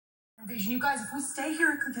Vision, you guys, if we stay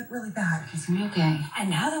here, it could get really bad. It's okay. And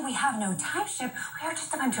now that we have no time ship, we are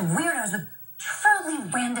just a bunch of weirdos with truly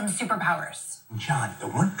random superpowers. John, the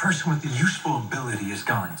one person with the useful ability is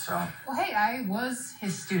gone, so... Well, hey, I was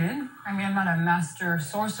his student. I mean, I'm not a master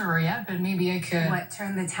sorcerer yet, but maybe I could... What,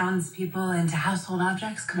 turn the townspeople into household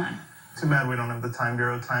objects? Come on. Too bad we don't have the Time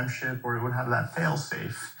Bureau time ship, or it would have that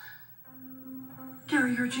fail-safe.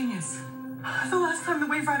 Gary, you're a genius. The last time the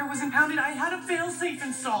Wave Rider was impounded, I had a failsafe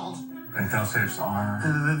installed. And fail-safes are...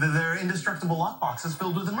 They're indestructible lockboxes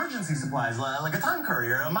filled with emergency supplies, like a time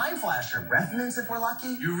courier, a mind flasher, breath mints if we're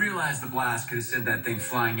lucky. You realize the blast could have ssent that thing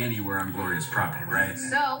flying anywhere on Gloria's property, right?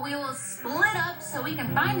 So we will split up so we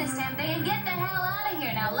can find this damn thing and get the hell out of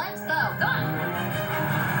here. Now let's go. Go on.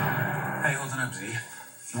 Hey, hold on up, Z.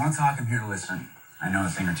 If you want to talk, I'm here to listen. I know a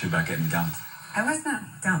thing or two about getting dumped. I was not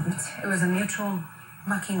dumped. It was a mutual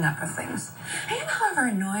mucking up of things. I am, however,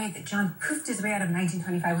 annoyed that John poofed his way out of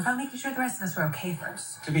 1925 without making sure the rest of us were okay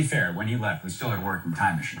first. To be fair, when he left, we still had a working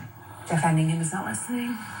time machine. Defending him is not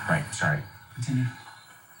listening. Right, sorry. Continue.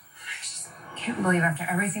 I just can't believe after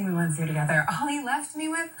everything we went through together, all he left me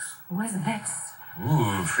with was this.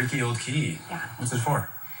 Ooh, freaky old key. Yeah. What's it for?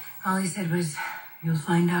 All he said was, "You'll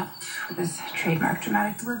find out," with his trademark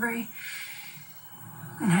dramatic delivery.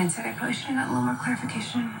 In hindsight, I probably should have gotten a little more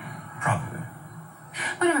clarification. Probably.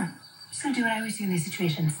 Whatever. I'm just gonna do what I always do in these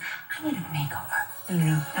situations. I need a makeover.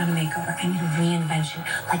 No, not a makeover. I need a reinvention.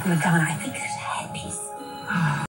 Like Madonna. I think there's a headpiece.